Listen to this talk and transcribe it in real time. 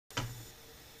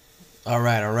All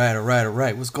right.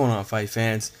 What's going on, fight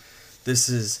fans? This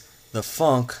is the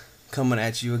Funk coming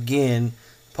at you again,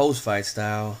 post-fight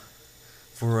style,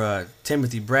 for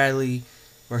Timothy Bradley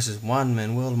versus Juan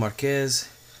Manuel Marquez.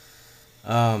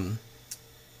 Um,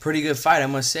 Pretty good fight, I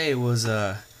must say. It was,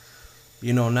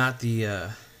 not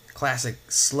the classic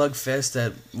slugfest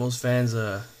that most fans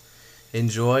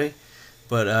enjoy,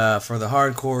 but for the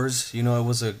hardcores,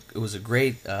 it was a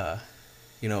great,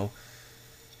 you know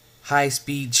high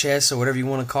speed chess or whatever you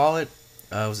want to call it.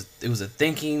 It was a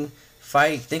thinking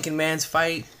fight, thinking man's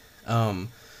fight. But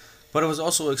it was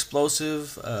also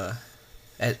explosive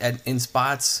in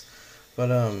spots.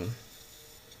 But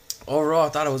overall, I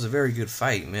thought it was a very good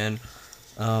fight, man.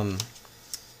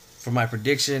 For my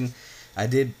prediction, I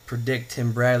did predict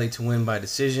Tim Bradley to win by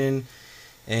decision,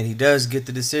 and he does get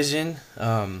the decision.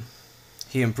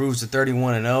 He improves to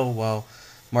 31-0, while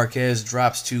Marquez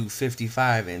drops to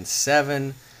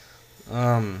 55-7.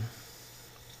 I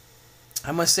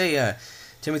must say,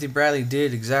 Timothy Bradley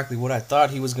did exactly what I thought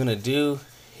he was gonna do.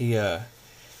 He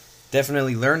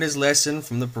definitely learned his lesson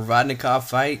from the Provodnikov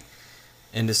fight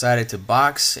and decided to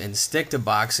box and stick to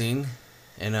boxing,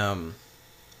 and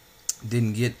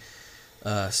didn't get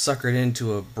suckered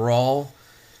into a brawl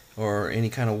or any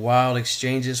kind of wild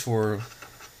exchanges for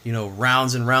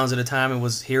rounds and rounds at a time. It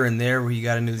was here and there where he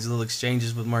got into these little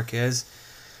exchanges with Marquez.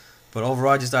 But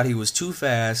overall, I just thought he was too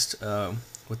fast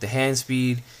with the hand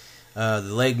speed. The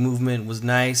leg movement was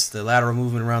nice. The lateral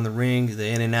movement around the ring, the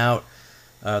in and out.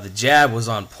 The jab was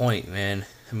on point, man.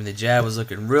 I mean, the jab was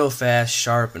looking real fast,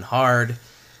 sharp, and hard.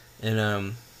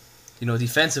 And,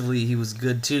 defensively, he was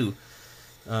good, too.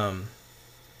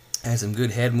 Had some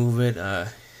good head movement.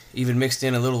 Even mixed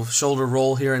in a little shoulder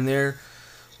roll here and there.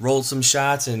 Rolled some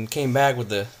shots and came back with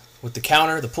the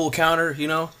counter, the pull counter,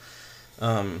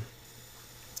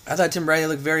 I thought Tim Bradley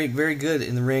looked very, very good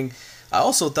in the ring. I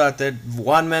also thought that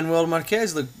Juan Manuel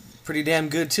Marquez looked pretty damn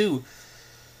good too.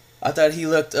 I thought he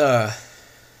looked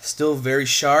still very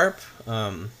sharp,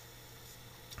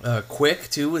 quick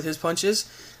too with his punches.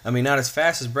 I mean, not as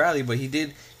fast as Bradley, but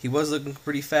he was looking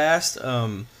pretty fast.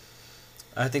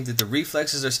 I think that the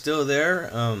reflexes are still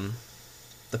there.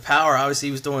 The power, obviously,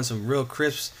 he was throwing some real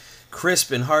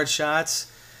crisp and hard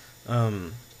shots.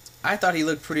 I thought he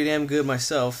looked pretty damn good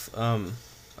myself.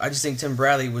 I just think Tim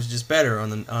Bradley was just better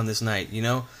on this night,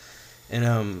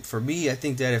 And for me, I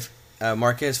think that if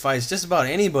Marquez fights just about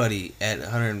anybody at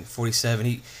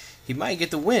 147, he might get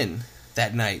the win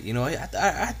that night.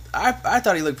 I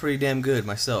thought he looked pretty damn good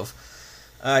myself.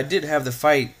 I did have the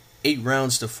fight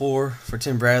 8-4 for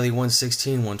Tim Bradley,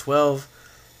 116-112.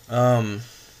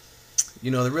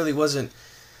 There really wasn't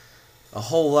a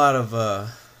whole lot of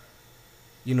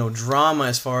drama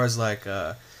as far as like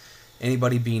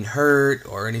anybody being hurt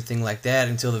or anything like that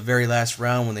until the very last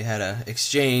round when they had a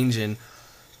exchange, and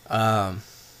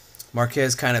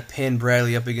Marquez kind of pinned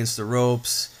Bradley up against the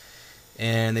ropes,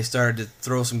 and they started to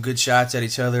throw some good shots at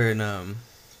each other, and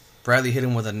Bradley hit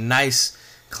him with a nice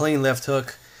clean left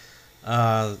hook.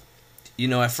 At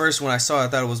first when I saw it, I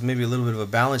thought it was maybe a little bit of a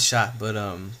balance shot, but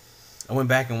I went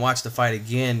back and watched the fight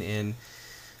again, and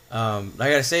I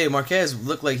gotta say, Marquez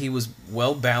looked like he was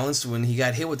well balanced when he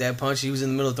got hit with that punch. He was in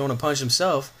the middle of throwing a punch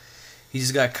himself. He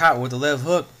just got caught with the left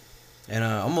hook and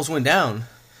almost went down.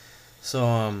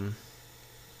 So,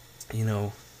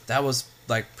 that was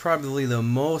like probably the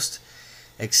most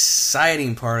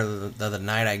exciting part of the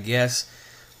night, I guess.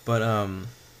 But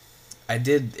I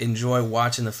did enjoy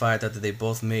watching the fight. I thought that they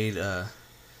both made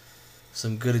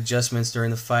some good adjustments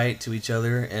during the fight to each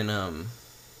other, and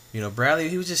Bradley,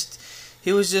 he was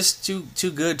just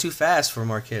too good, too fast for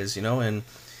Marquez, and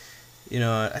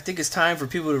I think it's time for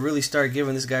people to really start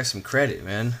giving this guy some credit,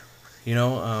 man.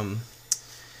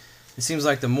 It seems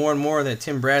like the more and more that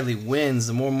Tim Bradley wins,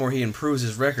 the more and more he improves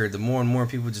his record, the more and more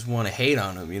people just want to hate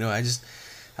on him. I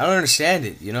don't understand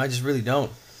it. I just really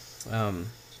don't.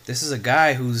 This is a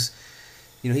guy who's,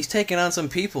 he's taking on some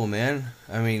people, man.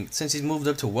 I mean, since he's moved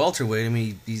up to welterweight, I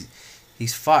mean,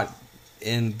 he's fought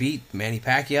and beat Manny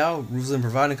Pacquiao, Ruslan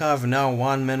Provodnikov, and now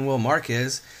Juan Manuel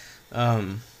Marquez. At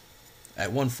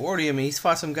 140, I mean, he's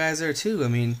fought some guys there too. I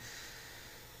mean,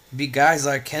 beat guys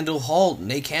like Kendall Holt,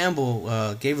 Nate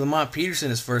Campbell, gave Lamont Peterson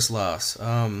his first loss.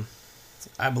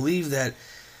 I believe that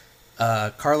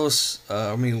Luis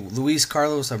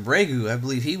Carlos Abregu, I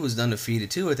believe he was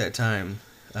undefeated too at that time.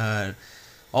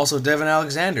 Also, Devin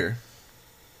Alexander.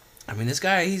 I mean, this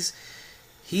guy,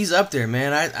 he's up there,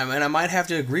 man. I might have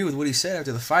to agree with what he said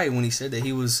after the fight when he said that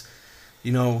he was,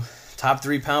 top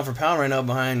 3 pound for pound right now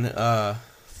behind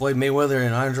Floyd Mayweather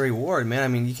and Andre Ward, man. I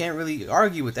mean, you can't really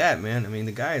argue with that, man. I mean,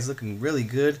 the guy is looking really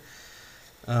good.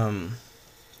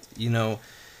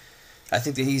 I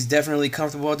think that he's definitely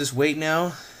comfortable at this weight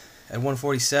now, at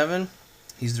 147.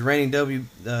 He's the reigning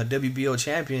WBO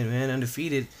champion, man,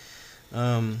 undefeated.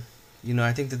 I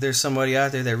think that there's somebody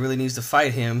out there that really needs to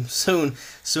fight him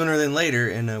sooner than later,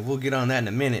 and we'll get on that in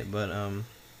a minute. But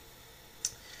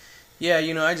yeah,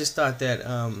 I just thought that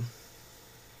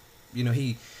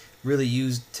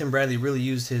Tim Bradley really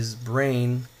used his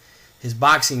brain, his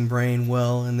boxing brain,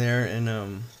 well in there,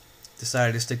 and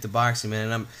decided to stick to boxing,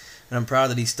 man. And I'm proud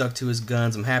that he stuck to his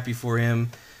guns. I'm happy for him.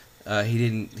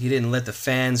 He didn't let the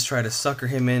fans try to sucker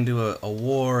him into a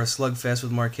war, a slugfest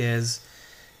with Marquez,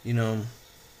 and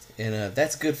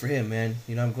that's good for him, man.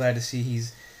 I'm glad to see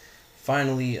he's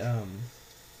finally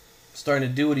starting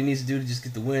to do what he needs to do to just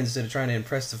get the win instead of trying to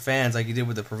impress the fans like he did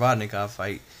with the Provodnikov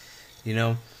fight,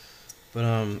 But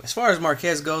as far as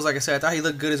Marquez goes, like I said, I thought he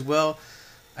looked good as well.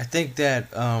 I think that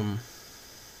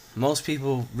most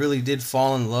people really did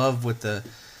fall in love with the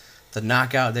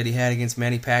knockout that he had against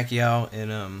Manny Pacquiao,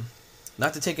 and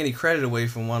not to take any credit away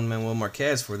from Juan Manuel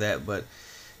Marquez for that, but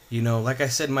like I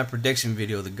said in my prediction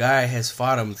video, the guy has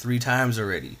fought him 3 times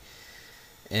already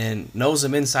and knows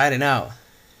him inside and out.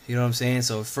 You know what I'm saying?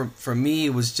 So for me,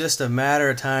 it was just a matter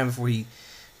of time before he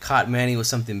caught Manny with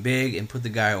something big and put the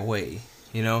guy away.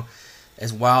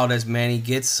 As wild as Manny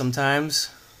gets sometimes,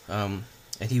 and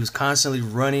he was constantly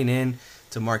running in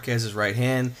to Marquez's right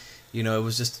hand. It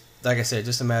was just, like I said,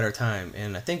 just a matter of time.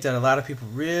 And I think that a lot of people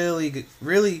really,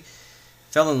 really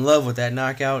fell in love with that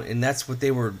knockout, and that's what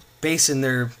they were basing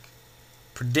their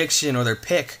prediction or their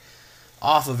pick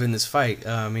off of in this fight.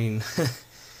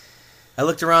 I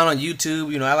looked around on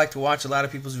YouTube. I like to watch a lot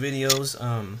of people's videos.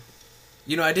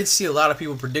 I did see a lot of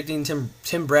people predicting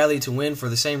Tim Bradley to win for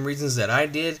the same reasons that I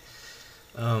did.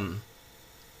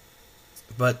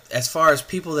 But as far as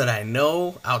people that I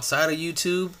know outside of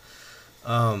YouTube,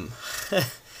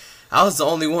 I was the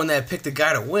only one that picked a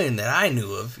guy to win that I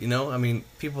knew of.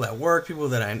 People at work,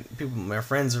 my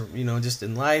friends are, just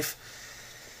in life.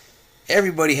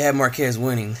 Everybody had Marquez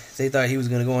winning. They thought he was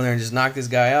going to go in there and just knock this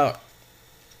guy out.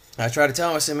 I tried to tell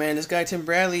him, I said, man, this guy Tim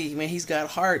Bradley, man, he's got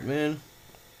heart, man.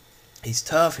 He's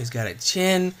tough. He's got a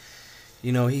chin.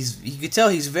 You could tell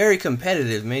he's very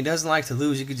competitive, man. He doesn't like to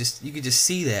lose. You could just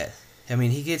see that.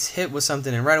 He gets hit with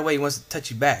something and right away he wants to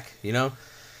touch you back.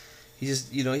 He's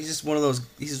just one of those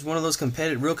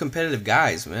real competitive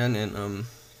guys, man. And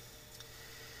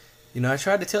I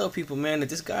tried to tell people, man, that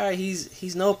this guy,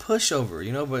 he's no pushover,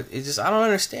 but I don't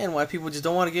understand why people just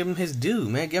don't want to give him his due,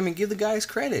 man. Give the guy his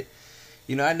credit.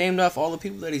 I named off all the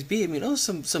people that he's beat. Those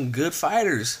are some good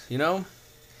fighters, A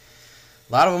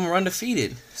lot of them are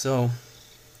undefeated. So,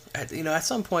 at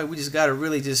some point we just got to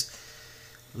really just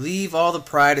leave all the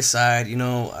pride aside. I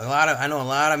know a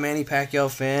lot of Manny Pacquiao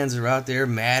fans are out there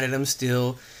mad at him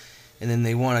still, and then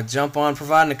they want to jump on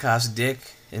Provodnikov's dick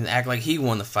and act like he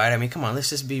won the fight. Come on, let's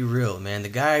just be real, man. The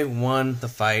guy won the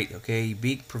fight, okay? He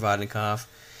beat Provodnikov.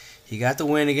 He got the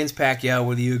win against Pacquiao,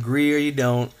 whether you agree or you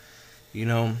don't.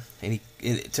 And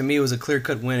to me, it was a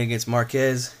clear-cut win against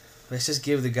Marquez. Let's just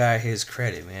give the guy his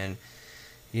credit, man.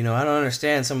 I don't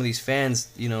understand some of these fans,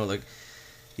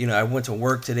 I went to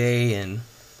work today, and,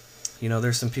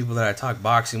 there's some people that I talk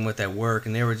boxing with at work,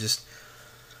 and they were just,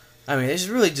 it just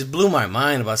really just blew my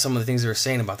mind about some of the things they were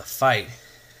saying about the fight.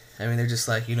 They're just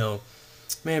like,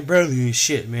 man, Bradley ain't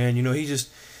shit, man. He just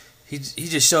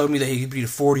showed me that he could beat a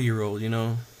 40-year-old,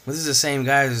 Well, this is the same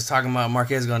guy that's talking about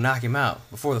Marquez is going to knock him out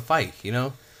before the fight,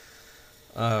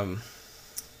 I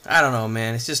don't know,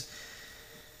 man. It's just,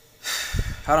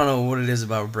 I don't know what it is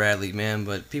about Bradley, man,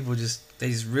 but people they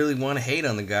just really want to hate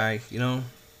on the guy,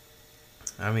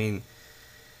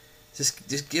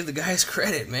 Just give the guy his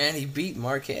credit, man. He beat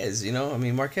Marquez,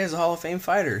 Marquez is a Hall of Fame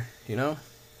fighter,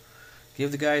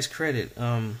 Give the guy his credit.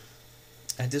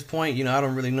 At this point, I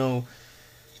don't really know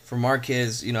for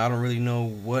Marquez, I don't really know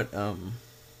what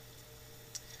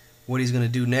he's going to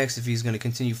do next, if he's going to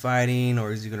continue fighting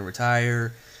or is he going to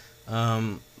retire.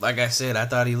 Like I said, I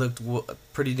thought he looked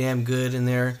pretty damn good in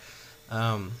there.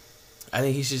 I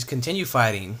think he should continue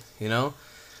fighting,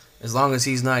 as long as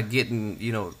he's not getting,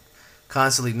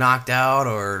 constantly knocked out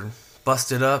or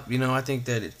busted up, I think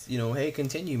that it's, hey,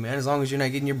 continue, man. As long as you're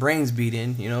not getting your brains beat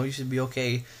in, you should be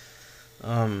okay.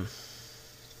 But,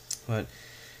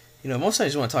 mostly I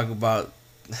just want to talk about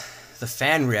the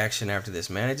fan reaction after this,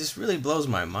 man. It just really blows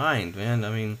my mind, man.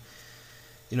 A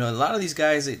lot of these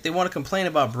guys, they want to complain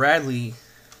about Bradley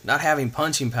not having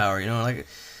punching power,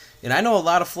 and I know a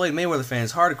lot of Floyd Mayweather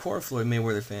fans, hardcore Floyd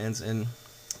Mayweather fans, and,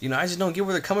 I just don't get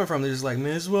where they're coming from. They're just like,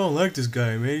 man, I don't like this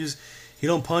guy, man. He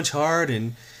don't punch hard,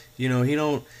 and, he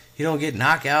don't he don't get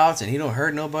knockouts and he don't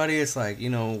hurt nobody. It's like, you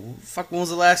know, fuck, when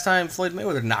was the last time Floyd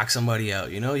Mayweather knocked somebody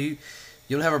out? You know, you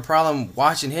don't have a problem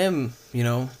watching him, you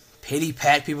know, pity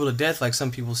pat people to death like some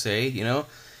people say, you know.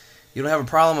 You don't have a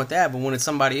problem with that, but when it's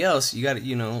somebody else, you got to,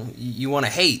 you know, you want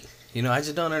to hate. You know, I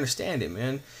just don't understand it,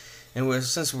 man. And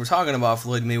since we're talking about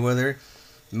Floyd Mayweather,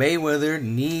 Mayweather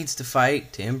needs to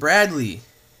fight Tim Bradley.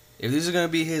 If these are going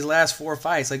to be his last 4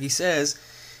 fights, like he says,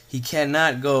 he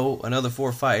cannot go another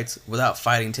 4 fights without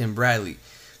fighting Tim Bradley.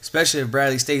 Especially if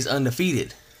Bradley stays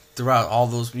undefeated throughout all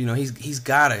those, you know, he's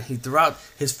got to. Throughout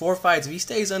his 4 fights, if he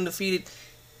stays undefeated,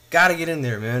 got to get in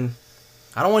there, man.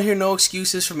 I don't want to hear no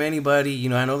excuses from anybody. You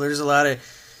know, I know there's a lot of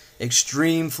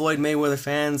extreme Floyd Mayweather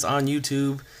fans on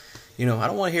YouTube. You know, I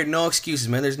don't want to hear no excuses,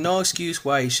 man. There's no excuse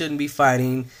why he shouldn't be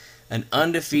fighting an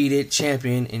undefeated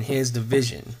champion in his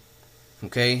division.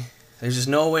 Okay? There's just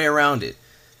no way around it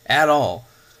at all.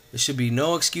 There should be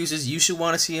no excuses. You should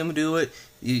want to see him do it.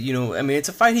 You know, I mean, it's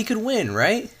a fight he could win,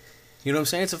 right? You know what I'm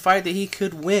saying? It's a fight that he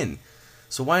could win.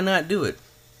 So why not do it?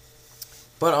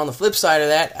 But on the flip side of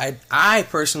that, I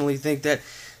personally think that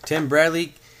Tim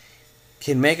Bradley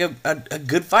can make a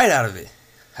good fight out of it.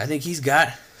 I think he's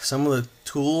got some of the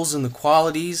tools and the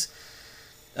qualities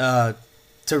to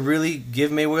really give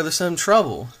Mayweather some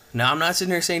trouble. Now, I'm not sitting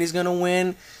there saying he's gonna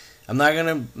win. I'm not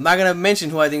gonna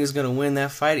mention who I think is gonna win that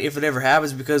fight if it ever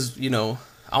happens, because, you know,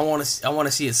 I want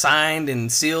to see it signed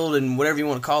and sealed and whatever you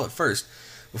want to call it first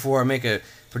before I make a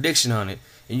prediction on it.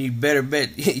 And you better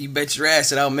bet your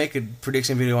ass that I'll make a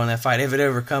prediction video on that fight if it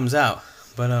ever comes out.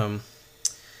 But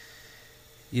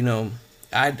you know,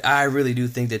 I really do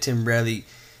think that Tim Bradley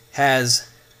has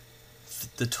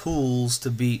the tools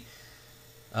to beat,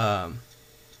 or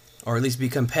at least be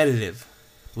competitive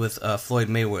with Floyd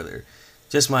Mayweather.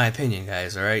 Just my opinion,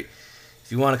 guys. All right.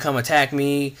 If you want to come attack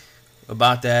me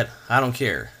about that, I don't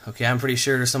care. Okay, I'm pretty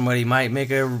sure somebody might make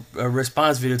a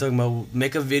response video talking about,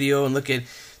 make a video and look at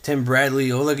Tim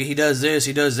Bradley, oh look, he does this,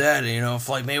 he does that, and, you know,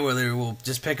 Floyd Mayweather will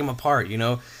just pick him apart, you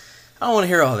know. I don't want to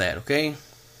hear all that, okay?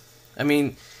 I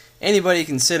mean, anybody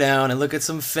can sit down and look at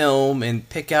some film and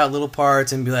pick out little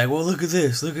parts and be like, well, look at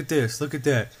this, look at this, look at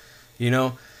that, you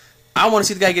know. I want to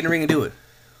see the guy get in the ring and do it,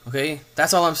 okay?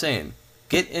 That's all I'm saying.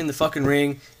 Get in the fucking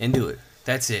ring and do it.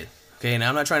 That's it, okay? Now,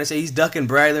 I'm not trying to say he's ducking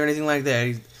Bradley or anything like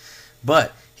that,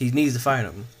 but he needs to fight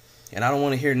him. And I don't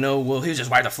want to hear no, well, he'll just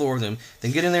wipe the floor with him.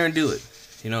 Then get in there and do it.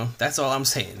 You know, that's all I'm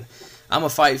saying. I'm a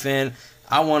fight fan.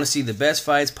 I want to see the best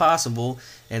fights possible,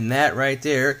 and that right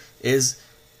there is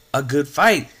a good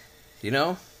fight, you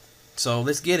know? So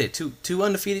let's get it. Two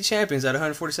undefeated champions at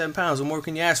 147 pounds. What more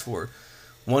can you ask for?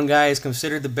 One guy is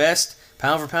considered the best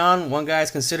pound for pound. One guy is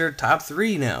considered top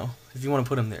 3 now, if you want to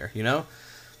put him there, you know?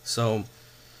 So,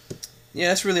 yeah,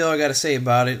 that's really all I got to say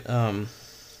about it.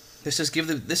 Let's just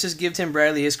give Tim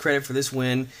Bradley his credit for this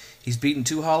win. He's beaten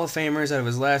 2 Hall of Famers out of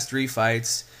his last 3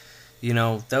 fights. You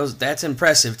know, that's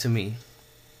impressive to me.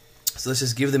 So let's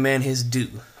just give the man his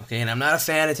due. Okay, and I'm not a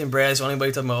fan of Tim Bradley, so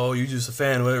anybody talking about, oh, you're just a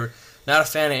fan, whatever. Not a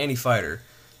fan of any fighter.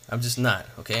 I'm just not.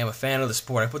 Okay, I'm a fan of the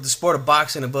sport. I put the sport of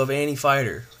boxing above any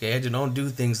fighter. Okay, I just don't do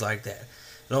things like that.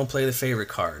 I don't play the favorite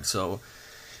card. So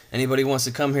anybody wants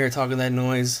to come here talking that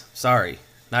noise, sorry,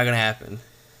 not gonna happen.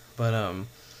 But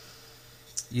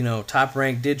you know, Top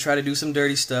Rank did try to do some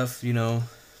dirty stuff, you know.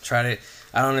 I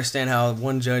don't understand how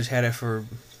one judge had it for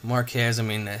Marquez. I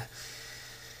mean,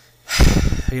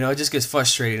 you know, it just gets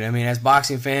frustrating. I mean, as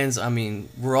boxing fans, I mean,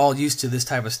 we're all used to this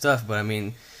type of stuff, but I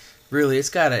mean, really, it's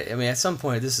gotta, I mean, at some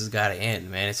point, this has gotta end,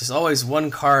 man. It's just always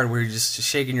one card where you're just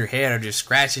shaking your head or just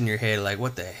scratching your head, like,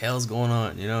 what the hell's going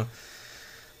on, you know?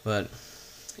 But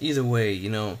either way, you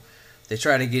know, they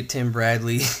try to get Tim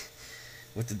Bradley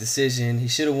with the decision. He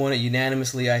should have won it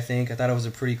unanimously, I think. I thought it was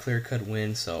a pretty clear-cut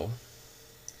win, so,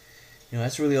 you know,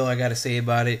 that's really all I got to say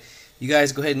about it. You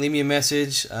guys go ahead and leave me a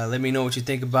message. Let me know what you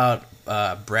think about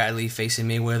Bradley facing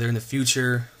Mayweather in the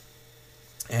future.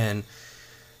 And,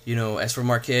 you know, as for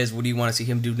Marquez, what do you want to see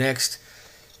him do next?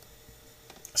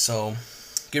 So,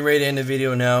 getting ready to end the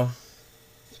video now.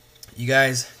 You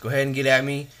guys, go ahead and get at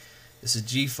me. This is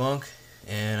G-Funk,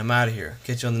 and I'm out of here.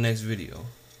 Catch you on the next video.